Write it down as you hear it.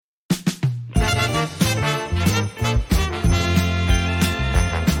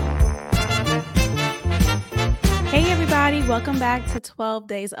welcome back to 12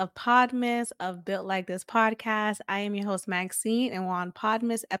 Days of PODMAS of Built Like This podcast. I am your host, Maxine, and we're on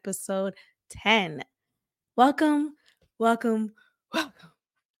PODMAS episode 10. Welcome, welcome, welcome.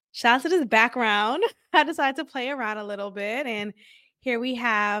 Shout out to this background. I decided to play around a little bit, and here we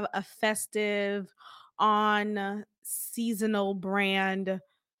have a festive on seasonal brand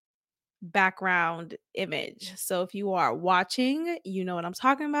background image. So if you are watching, you know what I'm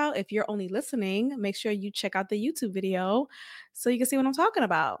talking about. If you're only listening, make sure you check out the YouTube video so you can see what I'm talking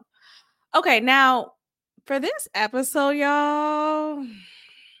about. Okay, now for this episode, y'all,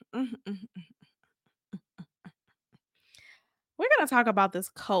 we're going to talk about this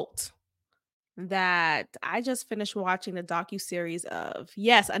cult that I just finished watching the docuseries of.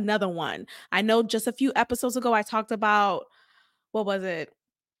 Yes, another one. I know just a few episodes ago I talked about, what was it?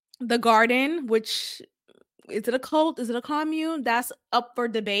 The Garden, which is it a cult? Is it a commune? That's up for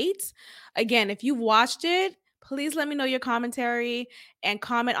debate. Again, if you've watched it, please let me know your commentary and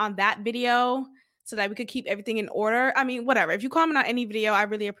comment on that video so that we could keep everything in order. I mean, whatever. If you comment on any video, I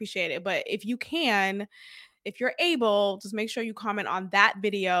really appreciate it. But if you can, if you're able, just make sure you comment on that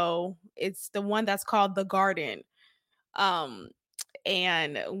video. It's the one that's called The Garden. And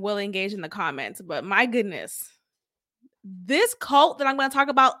we'll engage in the comments. But my goodness, this cult that I'm going to talk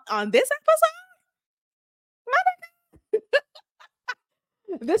about on this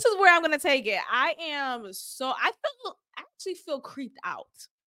episode, this is where I'm going to take it. I actually feel creeped out.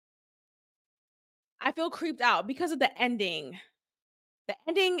 I feel creeped out because of the ending. The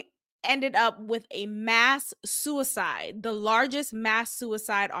ending ended up with a mass suicide, the largest mass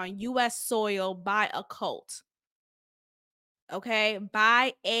suicide on US soil by a cult. Okay,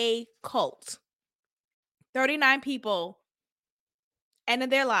 by a cult. 39 people ended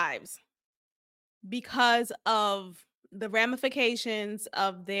their lives because of the ramifications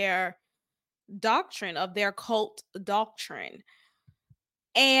of their doctrine, of their cult doctrine.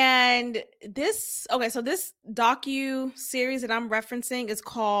 And this docu series that I'm referencing is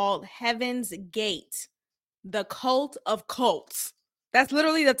called Heaven's Gate, the Cult of Cults. That's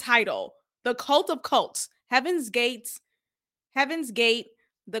literally the title. The Cult of Cults. Heaven's Gate,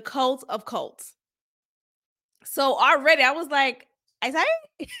 the Cult of Cults. So already I was like, what? And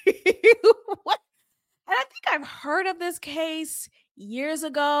I think I've heard of this case years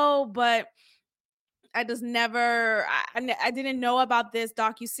ago, but I just never I didn't know about this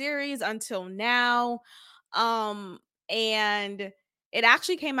docuseries until now. And it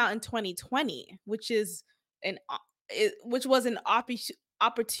actually came out in 2020, which is which was an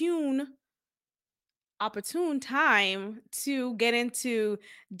opportune time to get into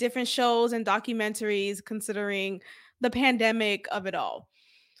different shows and documentaries considering the pandemic of it all.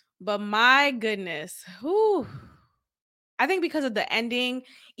 But my goodness, whew, I think because of the ending,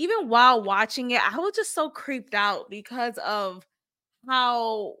 even while watching it, I was just so creeped out because of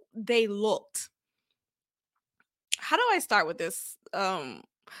how they looked. How do I start with this?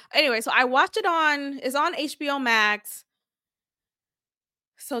 Anyway, so I watched it's on HBO Max.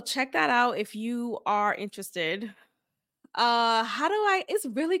 So check that out if you are interested. It's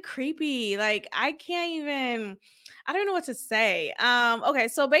really creepy. Like I don't know what to say. Okay,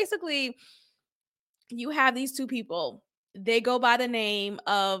 so basically you have these two people. They go by the name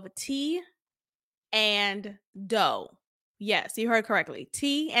of T and Doe. Yes, you heard correctly.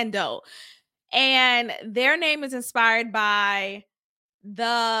 T and Doe. And their name is inspired by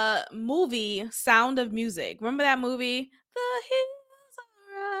the movie Sound of Music. Remember that movie? The hills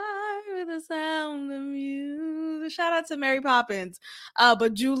are right with the sound of music. Shout out to Mary Poppins.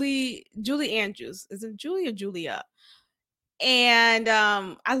 But Julie Andrews. Is it Julie or Julia? And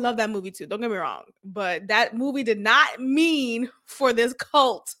I love that movie too. Don't get me wrong. But that movie did not mean for this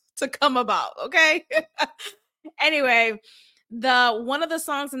cult to come about, okay? Anyway, one of the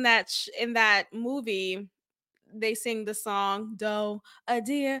songs in that movie, they sing the song "Doe, a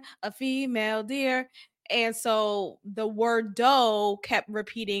deer, a female deer," and so the word "doe" kept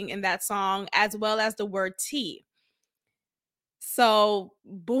repeating in that song, as well as the word "T." So,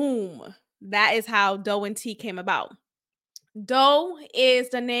 boom, that is how Doe and T came about. Doe is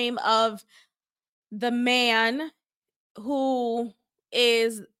the name of the man who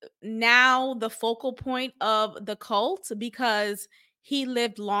is now the focal point of the cult because he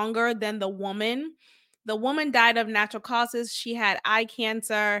lived longer than the woman. The woman died of natural causes. She had eye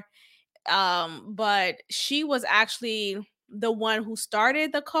cancer, but she was actually the one who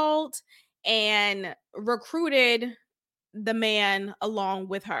started the cult and recruited the man along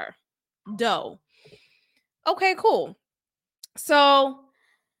with her, Doe. Okay, cool. So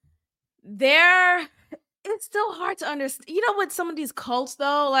it's still hard to understand. You know, with some of these cults,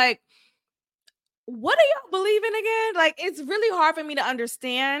 though, like what are y'all believing again? Like, it's really hard for me to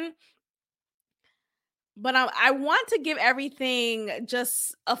understand, but I want to give everything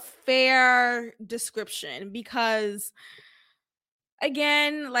just a fair description because,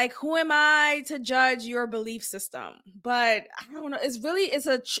 again, like, who am I to judge your belief system? But I don't know.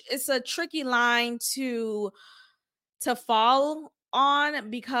 It's a tricky line to fall on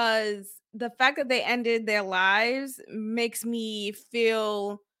because the fact that they ended their lives makes me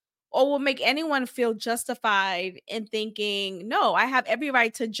feel, or will make anyone feel justified in thinking, no, I have every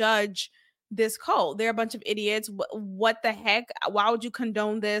right to judge this cult. They're a bunch of idiots. What the heck? Why would you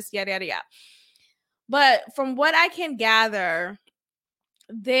condone this? Yada, yada, yada. But from what I can gather,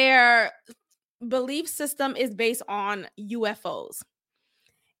 their belief system is based on UFOs.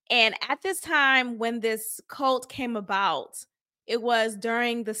 And at this time, when this cult came about, it was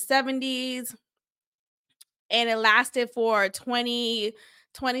during the 70s, and it lasted for 20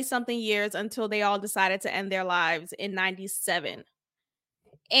 something years until they all decided to end their lives in 97.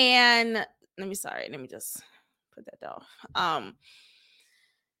 And let me just put that down.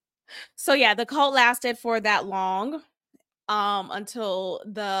 So yeah, the cult lasted for that long, until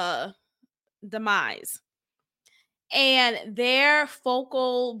the demise. And their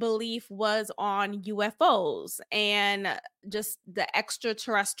focal belief was on UFOs and just the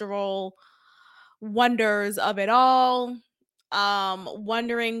extraterrestrial wonders of it all.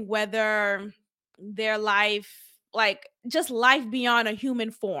 Wondering whether their life, like just life beyond a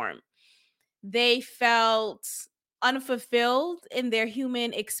human form, they felt unfulfilled in their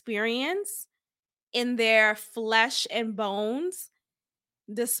human experience, in their flesh and bones,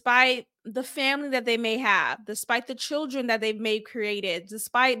 despite the family that they may have, despite the children that they've made created,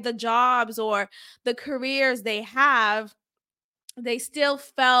 despite the jobs or the careers they have, they still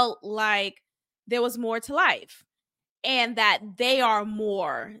felt like there was more to life and that they are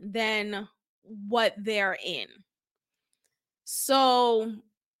more than what they're in. So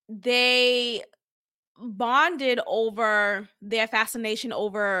they bonded over their fascination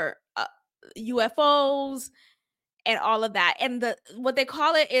over UFOs and all of that. And the what they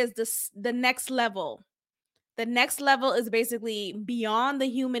call it is the next level. The next level is basically beyond the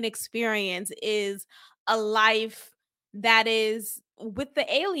human experience, is a life that is with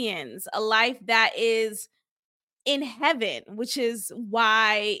the aliens, a life that is in heaven, which is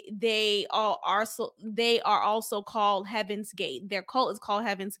why they are also called Heaven's Gate. Their cult is called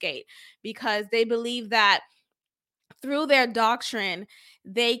Heaven's Gate because they believe that through their doctrine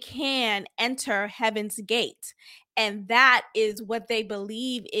they can enter Heaven's Gate, and that is what they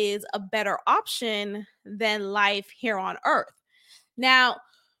believe is a better option than life here on earth. Now,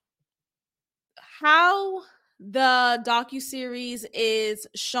 how the docuseries is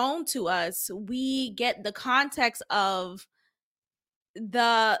shown to us, we get the context of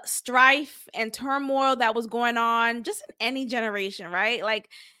the strife and turmoil that was going on just in any generation, right? Like,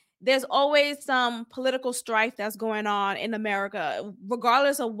 there's always some political strife that's going on in America,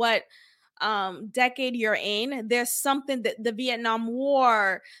 regardless of what decade you're in. There's something, that the Vietnam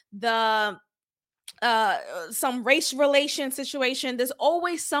War, the some race relation situation, there's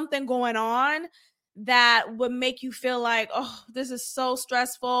always something going on that would make you feel like, oh, this is so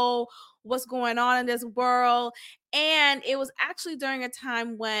stressful, what's going on in this world. And it was actually during a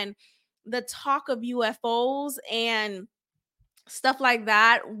time when the talk of UFOs and stuff like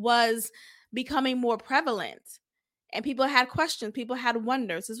that was becoming more prevalent, and people had questions, people had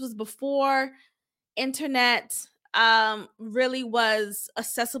wonders. This was before internet really was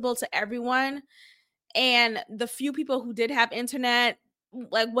accessible to everyone, and the few people who did have internet,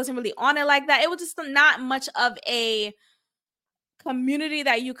 like, wasn't really on it like that. It was just not much of a community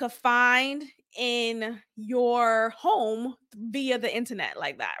that you could find in your home via the internet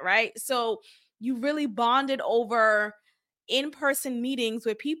like that, right? So you really bonded over in-person meetings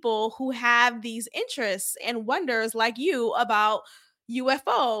with people who have these interests and wonders like you about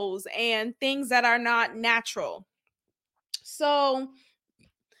UFOs and things that are not natural. So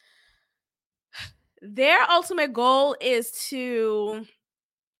their ultimate goal is to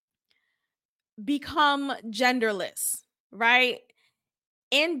become genderless, right?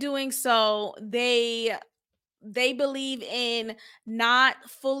 In doing so, they believe in not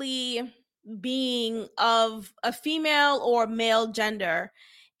fully being of a female or male gender,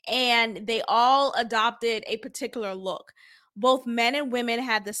 and they all adopted a particular look. Both men and women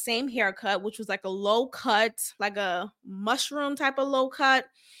had the same haircut, which was like a low cut, like a mushroom type of low cut,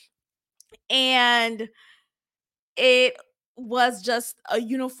 and it was just a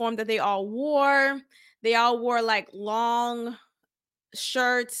uniform that they all wore. They all wore like long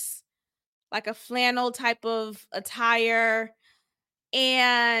shirts, like a flannel type of attire.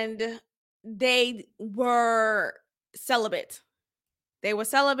 And they were celibate. They were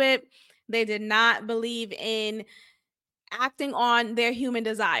celibate. They did not believe in acting on their human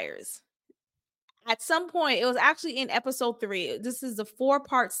desires. At some point, it was actually in episode 3. This is a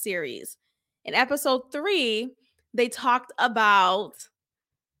 4-part series. In episode 3, they talked about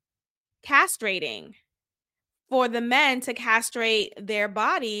castrating, for the men to castrate their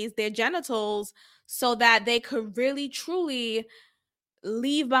bodies, their genitals, so that they could really truly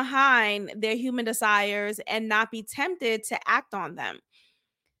leave behind their human desires and not be tempted to act on them.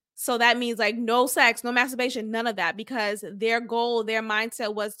 So that means like no sex, no masturbation, none of that, because their goal, their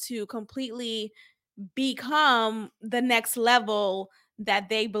mindset was to completely become the next level that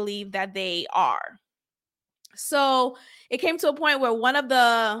they believe that they are. So it came to a point where one of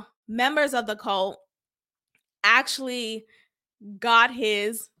the members of the cult actually got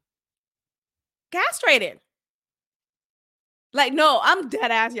his castrated. Like, no, I'm dead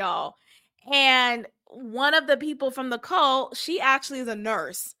ass, y'all. And one of the people from the cult, she actually is a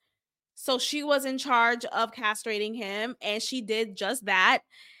nurse. So she was in charge of castrating him, and she did just that.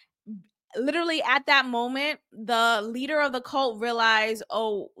 Literally at that moment, the leader of the cult realized,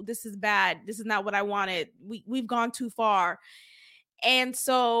 oh, this is bad. This is not what I wanted. We've gone too far. And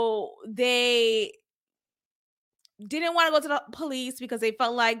so they didn't want to go to the police because they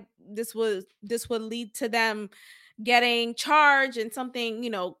felt like this would lead to them getting charged and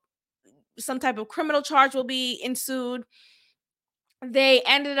something, some type of criminal charge will be ensued. They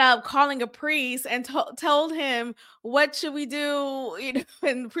ended up calling a priest and told him, what should we do?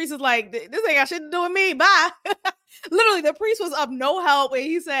 And the priest was like, this ain't got shit to do with me, bye. Literally, the priest was of no help, and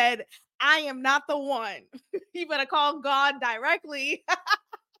he said, I am not the one. You better call God directly.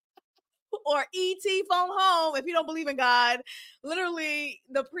 Or ET phone home if you don't believe in God. Literally,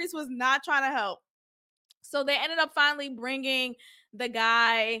 the priest was not trying to help. So they ended up finally bringing the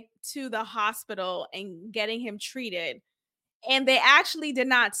guy to the hospital and getting him treated. And they actually did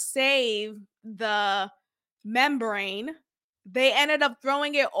not save the membrane. They ended up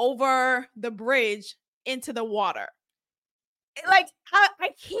throwing it over the bridge into the water. Like,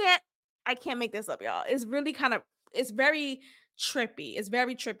 I can't make this up, y'all. It's really it's very trippy. It's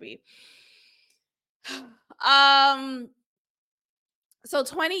very trippy. So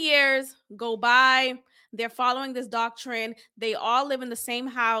 20 years go by. They're following this doctrine. They all live in the same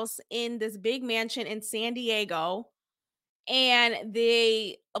house in this big mansion in San Diego. And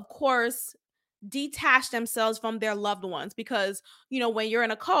they, of course, detach themselves from their loved ones because, when you're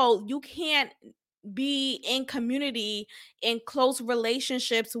in a cult, you can't be in community, in close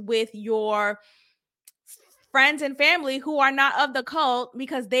relationships with your friends and family who are not of the cult,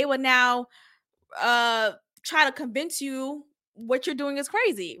 because they would now try to convince you what you're doing is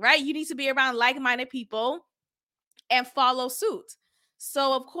crazy, right? You need to be around like-minded people and follow suit.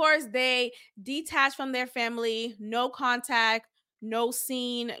 So of course they detach from their family, no contact, no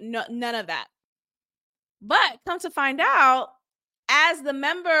scene, none of that. But come to find out, as the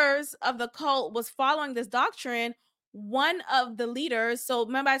members of the cult was following this doctrine, one of the leaders, so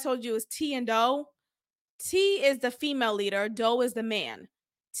remember I told you it was T and Doe. T is the female leader, Doe is the man.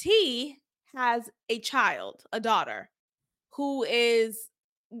 T has a child, a daughter, who is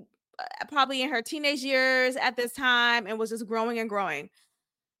probably in her teenage years at this time and was just growing and growing.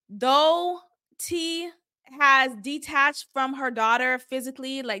 Though T has detached from her daughter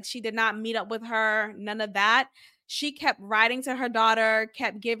physically, like she did not meet up with her, none of that. She kept writing to her daughter,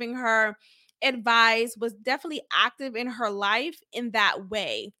 kept giving her advice, was definitely active in her life in that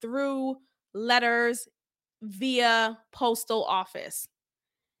way through letters via postal office.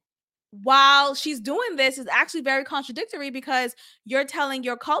 While she's doing this is actually very contradictory because you're telling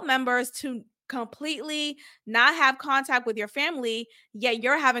your cult members to completely not have contact with your family, yet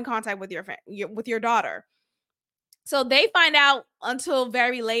you're having contact with your daughter. So they find out until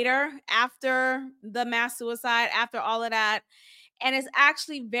very later, after the mass suicide, after all of that. And it's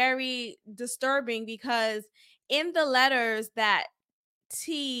actually very disturbing because in the letters that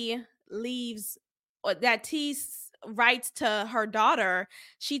T leaves, or that T writes to her daughter,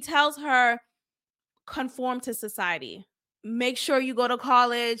 she tells her, conform to society. Make sure you go to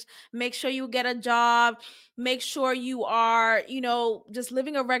college, make sure you get a job, make sure you are, just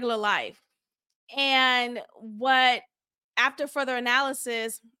living a regular life. And after further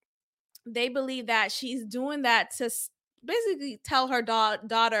analysis, they believe that she's doing that to basically tell her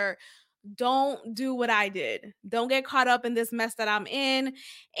daughter, don't do what I did. Don't get caught up in this mess that I'm in.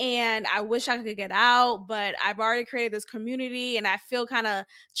 And I wish I could get out, but I've already created this community and I feel kind of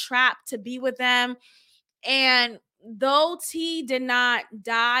trapped to be with them. And though T did not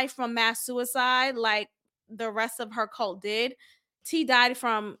die from mass suicide like the rest of her cult did, T died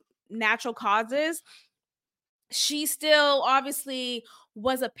from natural causes, she still obviously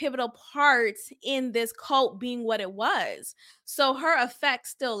was a pivotal part in this cult being what it was. So her effect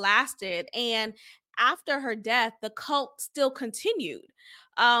still lasted. And after her death, the cult still continued.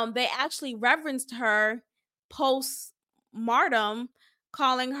 They actually reverenced her post mortem,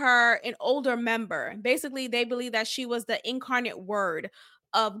 calling her an older member. Basically, they believe that she was the incarnate word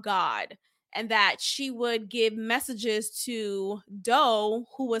of God and that she would give messages to Doe,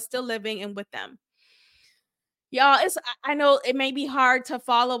 who was still living and with them. Y'all, I know it may be hard to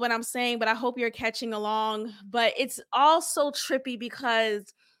follow what I'm saying, but I hope you're catching along. But it's all so trippy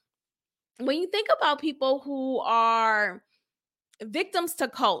because when you think about people who are victims to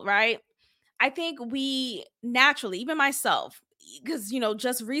cult, right? I think we naturally, even myself, because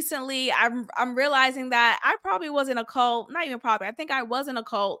just recently I'm realizing that I probably was in a cult, not even probably, I think I was in a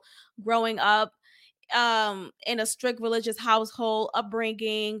cult growing up, in a strict religious household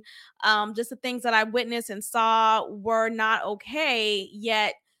upbringing. Just the things that I witnessed and saw were not okay,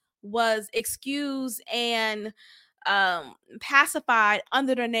 yet was excused and pacified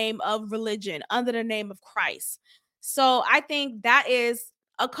under the name of religion, under the name of Christ. So I think that is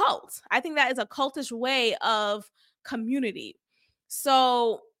a cult. I think that is a cultish way of community.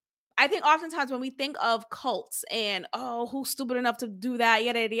 So I think oftentimes when we think of cults and, oh, who's stupid enough to do that,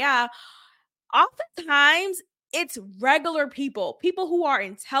 yada yada yada, oftentimes it's regular people who are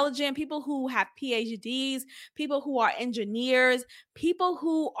intelligent, people who have PhDs, people who are engineers, people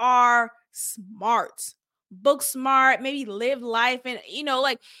who are smart, book smart, maybe live life and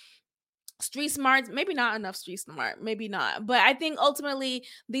like street smart, maybe not enough street smart, maybe not. But I think ultimately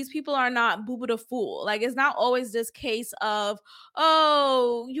these people are not boo boo the fool. Like it's not always this case of,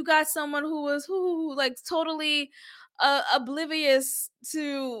 oh, you got someone who was who like totally oblivious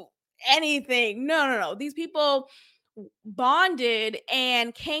to anything. No, no, no. These people bonded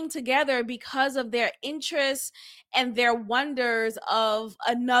and came together because of their interests and their wonders of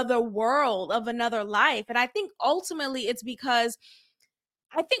another world, of another life. And I think ultimately it's because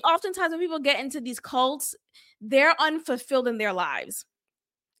I think oftentimes when people get into these cults, they're unfulfilled in their lives.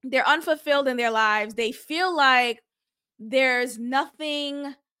 They're unfulfilled in their lives. They feel like there's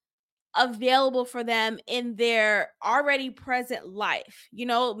nothing available for them in their already present life.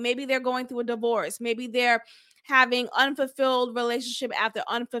 Maybe they're going through a divorce. Maybe they're having unfulfilled relationship after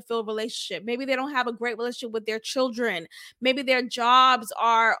unfulfilled relationship. Maybe they don't have a great relationship with their children. Maybe their jobs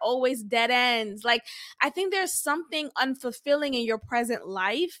are always dead ends. Like, I think there's something unfulfilling in your present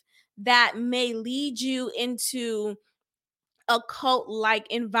life that may lead you into a cult like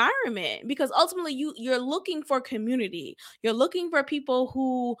environment, because ultimately you're looking for community. You're looking for people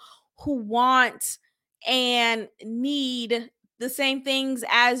who want and need the same things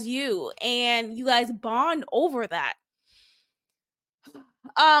as you, and you guys bond over that.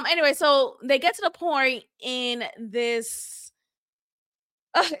 Anyway, so they get to the point in this,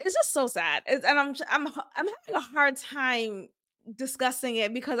 it's just so sad. And I'm having a hard time discussing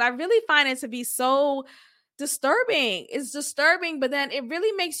it because I really find it to be so disturbing. It's disturbing, but then it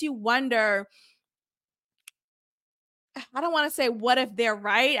really makes you wonder. I don't want to say what if they're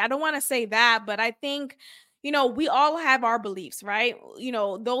right. I don't want to say that, but I think, we all have our beliefs, right?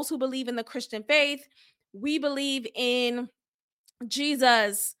 Those who believe in the Christian faith, we believe in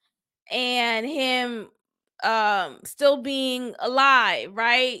Jesus and him still being alive,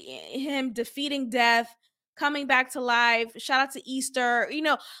 right? Him defeating death, coming back to life. Shout out to Easter.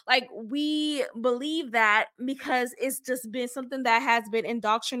 Like we believe that because it's just been something that has been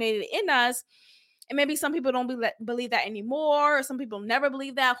indoctrinated in us. And maybe some people don't believe that anymore, or some people never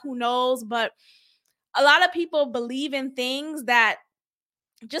believe that, who knows? But a lot of people believe in things that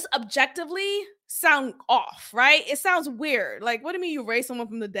just objectively sound off, right? It sounds weird. Like, what do you mean you raise someone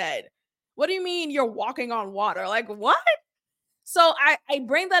from the dead? What do you mean you're walking on water? Like, what? So I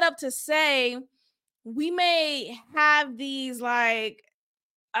bring that up to say we may have these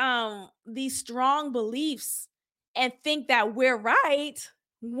strong beliefs and think that we're right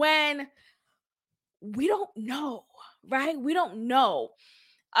when we don't know, right? We don't know.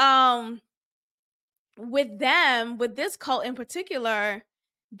 Um with this cult in particular,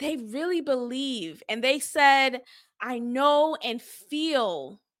 they really believe, and they said, I know and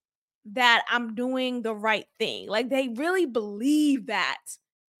feel that I'm doing the right thing. Like they really believe that.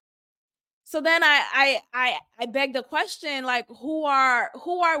 So then I beg the question, like, who are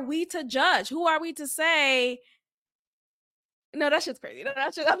we to judge? Who are we to say, no, that shit's crazy. No,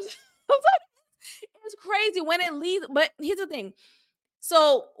 that shit, I'm sorry. It's crazy when it leads. But here's the thing.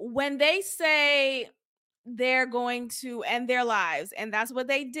 So when they say they're going to end their lives, and that's what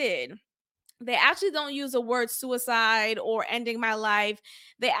they did, they actually don't use the word suicide or ending my life.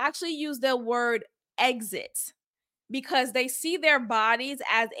 They actually use the word exit because they see their bodies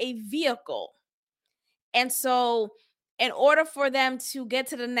as a vehicle. And so, in order for them to get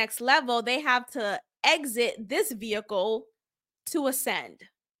to the next level, they have to exit this vehicle to ascend.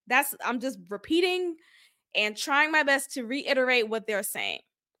 I'm just repeating and trying my best to reiterate what they're saying.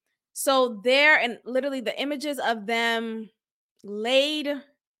 So, there, and literally the images of them laid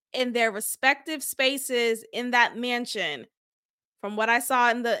in their respective spaces in that mansion, from what I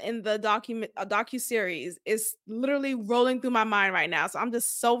saw in the docu series, is literally rolling through my mind right now. So I'm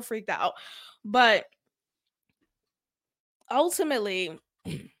just so freaked out. But ultimately,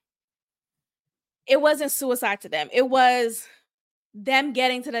 it wasn't suicide to them. It was them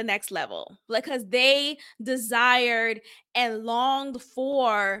getting to the next level because they desired and longed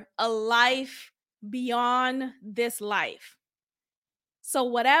for a life beyond this life. So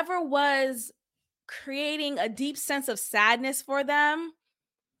whatever was creating a deep sense of sadness for them,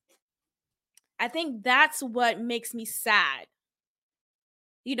 I think that's what makes me sad.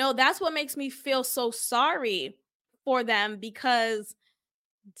 That's what makes me feel so sorry for them because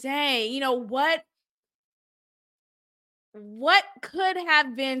dang, what could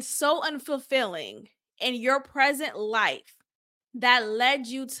have been so unfulfilling in your present life that led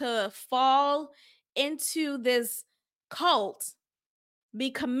you to fall into this cult, be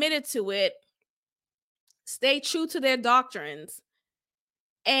committed to it, stay true to their doctrines,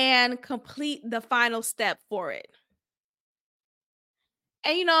 and complete the final step for it.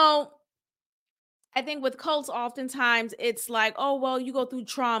 And I think with cults, oftentimes it's like, oh, well, you go through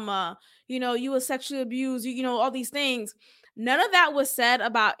trauma, you were sexually abused, all these things. None of that was said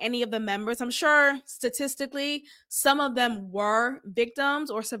about any of the members. I'm sure statistically, some of them were victims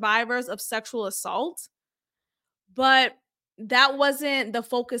or survivors of sexual assault, but that wasn't the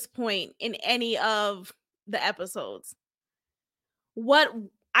focus point in any of the episodes. What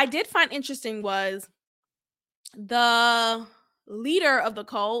I did find interesting was the leader of the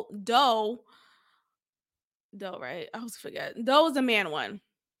cult, Doe, right? I always forget. Doe is the man one.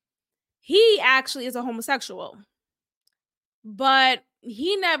 He actually is a homosexual, but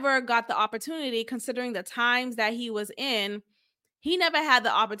he never got the opportunity, considering the times that he was in. He never had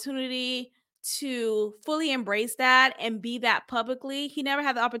the opportunity to fully embrace that and be that publicly. He never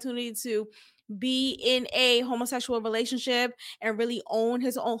had the opportunity to be in a homosexual relationship and really own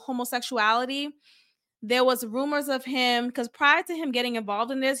his own homosexuality. There was rumors of him, because prior to him getting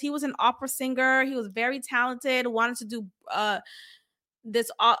involved in this, he was an opera singer. He was very talented, wanted to do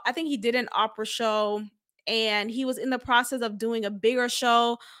this. I think he did an opera show, and he was in the process of doing a bigger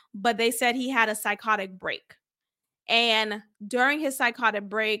show, but they said he had a psychotic break. And during his psychotic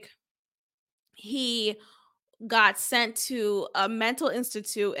break, he got sent to a mental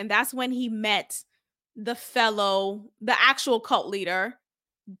institute, and that's when he met the actual cult leader,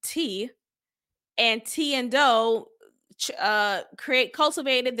 T. And T and Doe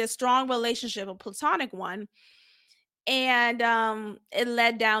cultivated this strong relationship, a platonic one, and it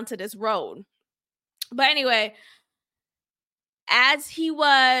led down to this road. But anyway, as he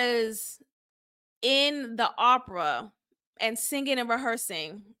was in the opera and singing and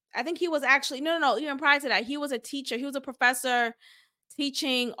rehearsing, I think he was actually no, even prior to that, he was a teacher. He was a professor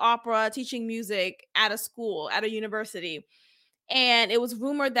teaching opera, teaching music at a school, at a university. And it was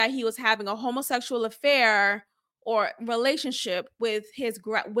rumored that he was having a homosexual affair or relationship with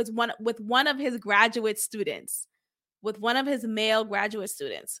one of his graduate students, with one of his male graduate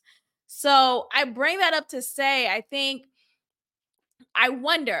students. So I bring that up to say, I think, I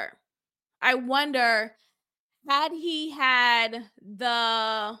wonder, had he had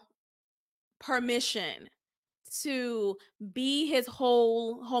the permission to be his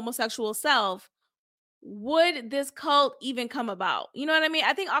whole homosexual self, would this cult even come about? You know what I mean?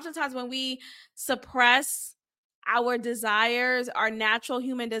 I think oftentimes when we suppress our desires, our natural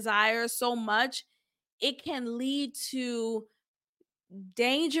human desires so much, it can lead to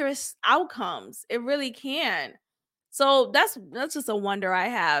dangerous outcomes. It really can. So that's just a wonder I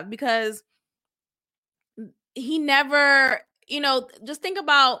have, because he never, just think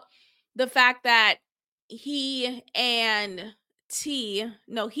about the fact that he and he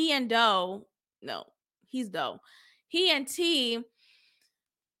and Doe, no, he's Doe. He and T,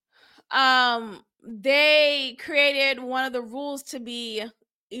 they created one of the rules to be,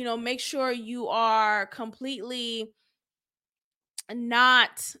 make sure you are completely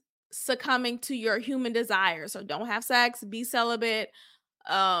not succumbing to your human desires. So don't have sex, be celibate,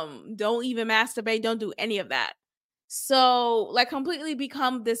 don't even masturbate, don't do any of that. So like completely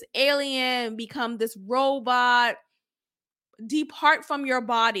become this alien, become this robot, depart from your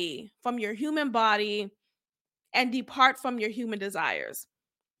body, from your human body, and depart from your human desires.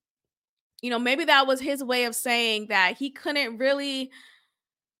 Maybe that was his way of saying that he couldn't really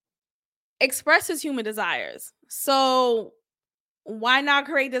express his human desires. So why not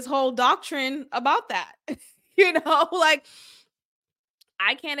create this whole doctrine about that? Like,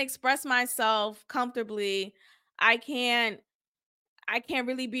 I can't express myself comfortably. I can't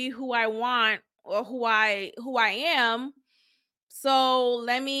really be who I want or who I am. So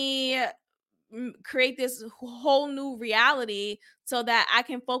let me create this whole new reality so that I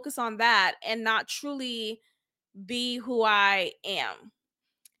can focus on that and not truly be who I am.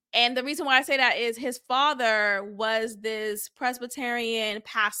 And the reason why I say that is his father was this Presbyterian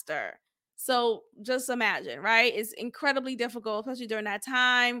pastor. So just imagine, right? It's incredibly difficult, especially during that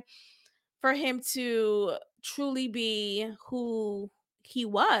time, for him to truly be who he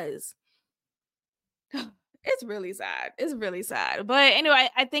was. It's really sad. It's really sad. But anyway,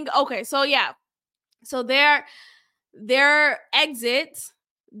 I think, okay, so yeah. So their exit,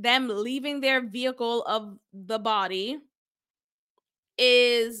 them leaving their vehicle of the body,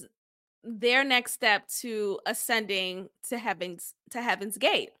 is their next step to ascending to heaven's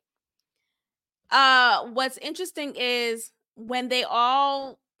gate. What's interesting is when they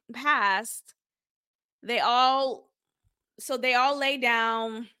all passed, they all lay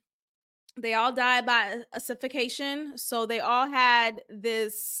down, they all died by asphyxiation. So they all had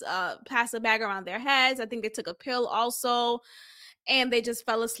this plastic bag around their heads. I think they took a pill also, and they just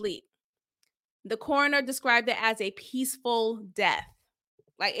fell asleep. The coroner described it as a peaceful death.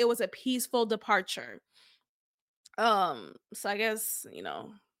 Like, it was a peaceful departure. So I guess,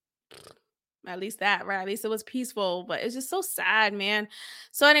 at least that, right? At least it was peaceful, but it's just so sad, man.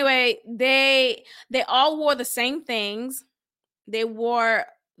 So anyway, they all wore the same things. They wore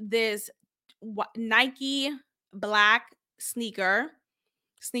this Nike black sneakers,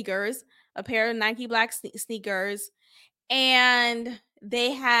 a pair of Nike black sneakers, and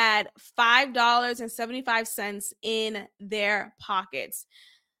they had $5.75 in their pockets.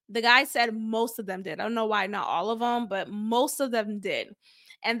 The guy said most of them did. I don't know why not all of them, but most of them did.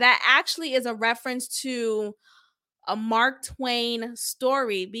 And that actually is a reference to a Mark Twain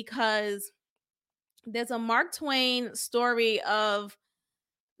story, because there's a Mark Twain story of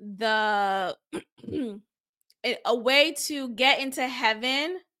a way to get into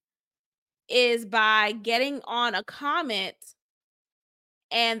heaven is by getting on a comet,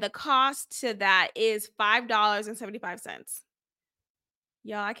 and the cost to that is $5.75.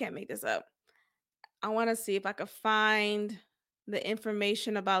 Y'all, I can't make this up. I want to see if I could find the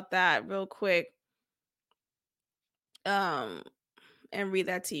information about that real quick. And read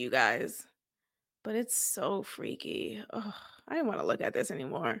that to you guys. But it's so freaky. Oh, I don't want to look at this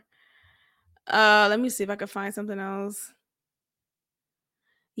anymore. Let me see if I can find something else.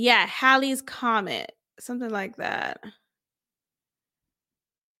 Yeah, Halley's Comet. Something like that.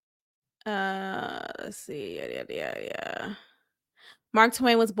 Let's see. Yeah. Mark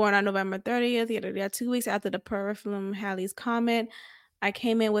Twain was born on November 30th. 2 weeks after the peripheral Halley's Comet. I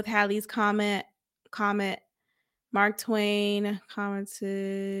came in with Halley's Comet. Mark Twain commented.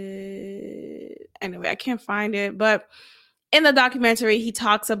 Anyway, I can't find it, but in the documentary, he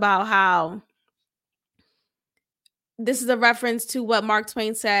talks about how this is a reference to what Mark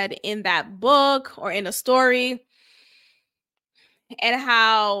Twain said in that book or in a story, and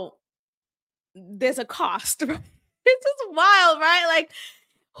how there's a cost. It's just wild, right? Like,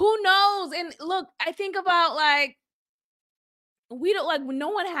 who knows? And look, I think about, like, we don't, like, no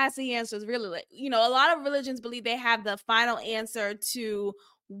one has the answers, really. Like, a lot of religions believe they have the final answer to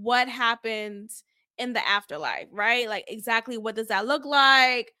what happens in the afterlife, right? Like, exactly what does that look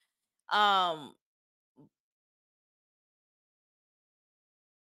like?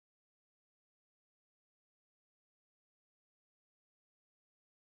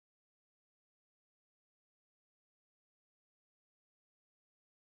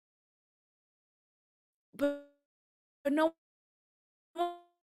 But no.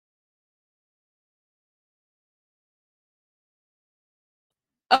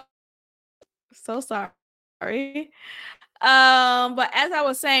 Oh, so sorry. But as I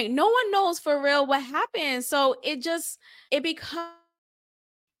was saying, no one knows for real what happened. So it becomes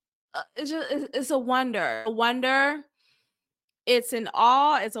it's a wonder. A wonder. It's an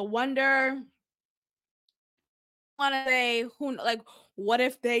awe. It's a wonder. I want to say, what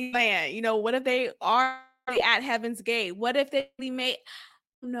if they land? What if they are at Heaven's Gate? What if they made?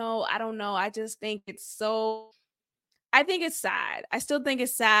 No, I don't know. I just think it's so. I think it's sad. I still think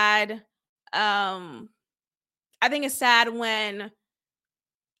it's sad. I think it's sad when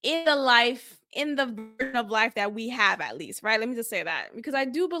in the life in the version of life that we have, at least, right? Let me just say that, because I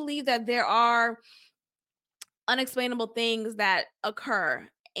do believe that there are unexplainable things that occur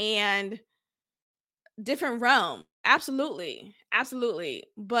and different realm. Absolutely. Absolutely.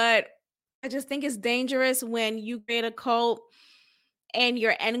 But I just think it's dangerous when you create a cult and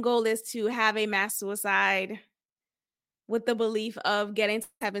your end goal is to have a mass suicide with the belief of getting to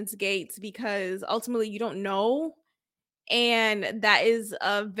heaven's gates, because ultimately you don't know. And that is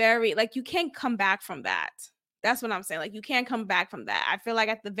a very, like, you can't come back from that. That's what I'm saying. Like, you can't come back from that. I feel like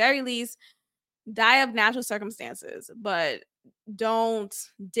at the very least, die of natural circumstances, but don't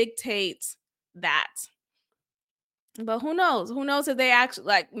dictate that. But who knows? Who knows if they actually,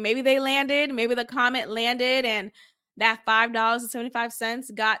 like, maybe they landed, maybe the comet landed and that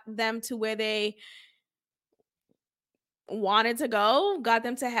 $5.75 got them to where they wanted to go, got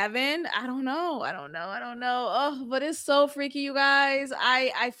them to heaven. I don't know. Oh, but it's so freaky, you guys.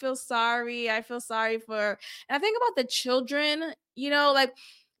 I feel sorry. I feel sorry for, and I think about the children, like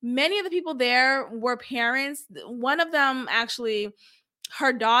many of the people there were parents. One of them actually,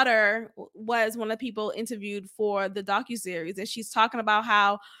 her daughter was one of the people interviewed for the docuseries, and she's talking about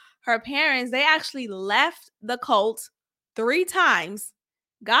how her parents, they actually left the cult 3 times,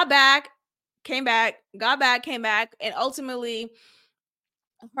 got back, came back, got back, came back, and ultimately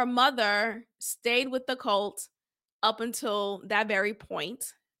her mother stayed with the cult up until that very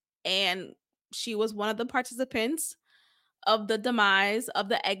point, and she was one of the participants of the demise, of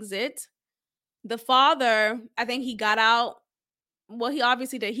the exit. The father, I think he got out, well, he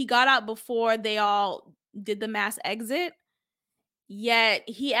obviously did. He got out before they all did the mass exit, yet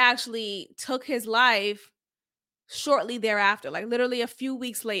he actually took his life shortly thereafter, like literally a few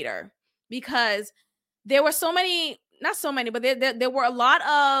weeks later, because there were so many, not so many, but there were a lot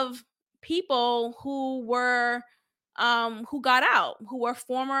of people who got out, who were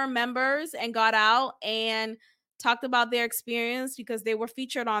former members and got out and talked about their experience, because they were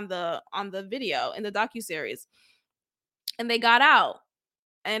featured on the video in the docuseries, and they got out,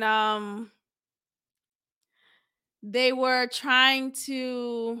 and they were trying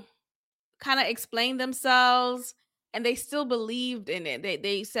to kind of explain themselves, and they still believed in it.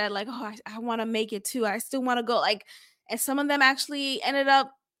 They said like, "Oh, I want to make it too. I still want to go." Like, and some of them actually ended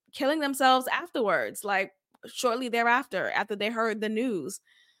up killing themselves afterwards, like shortly thereafter, after they heard the news.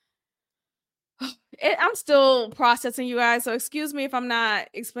 I'm still processing, you guys, so excuse me if I'm not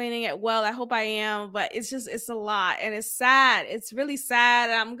explaining it well. I hope I am, but it's a lot, and it's sad. It's really sad.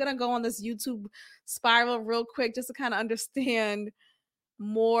 I'm gonna go on this YouTube spiral real quick just to kind of understand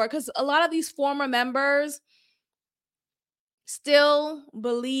more, because a lot of these former members still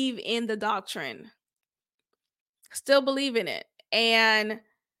believe in the doctrine, still believe in it. And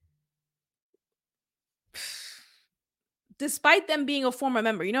despite them being a former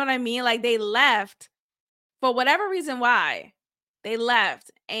member, you know what I mean? Like, they left for whatever reason why they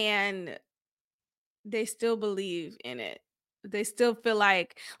left, and they still believe in it. They still feel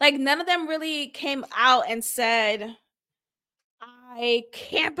like none of them really came out and said, I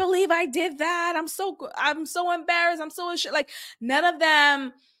can't believe I did that. I'm so embarrassed. I'm so ashamed. Like, none of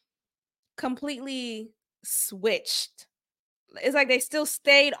them completely switched. It's like they still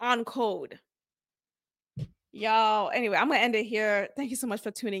stayed on code. Y'all, anyway, I'm gonna end it here. Thank you so much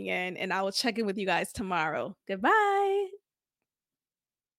for tuning in, and I will check in with you guys tomorrow. Goodbye.